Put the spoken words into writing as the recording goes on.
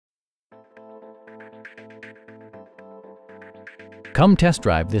Come test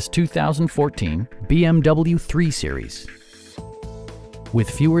drive this 2014 BMW 3 Series. With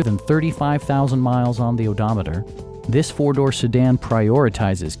fewer than 35,000 miles on the odometer, this four-door sedan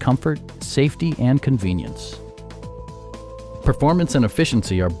prioritizes comfort, safety, and convenience. Performance and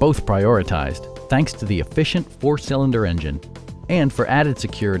efficiency are both prioritized thanks to the efficient four-cylinder engine. And for added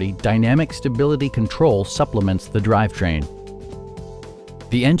security, dynamic stability control supplements the drivetrain.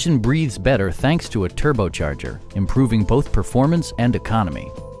 The engine breathes better thanks to a turbocharger, improving both performance and economy.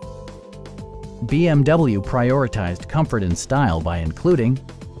 BMW prioritized comfort and style by including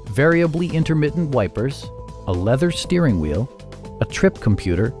variably intermittent wipers, a leather steering wheel, a trip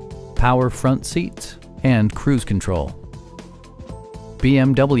computer, power front seats, and cruise control.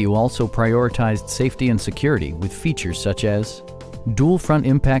 BMW also prioritized safety and security with features such as dual front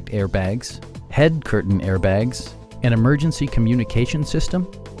impact airbags, head curtain airbags, an emergency communication system,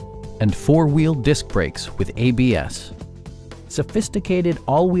 and four-wheel disc brakes with ABS. Sophisticated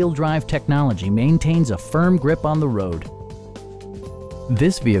all-wheel drive technology maintains a firm grip on the road.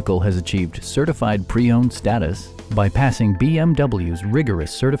 This vehicle has achieved certified pre-owned status by passing BMW's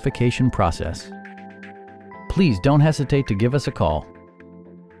rigorous certification process. Please don't hesitate to give us a call.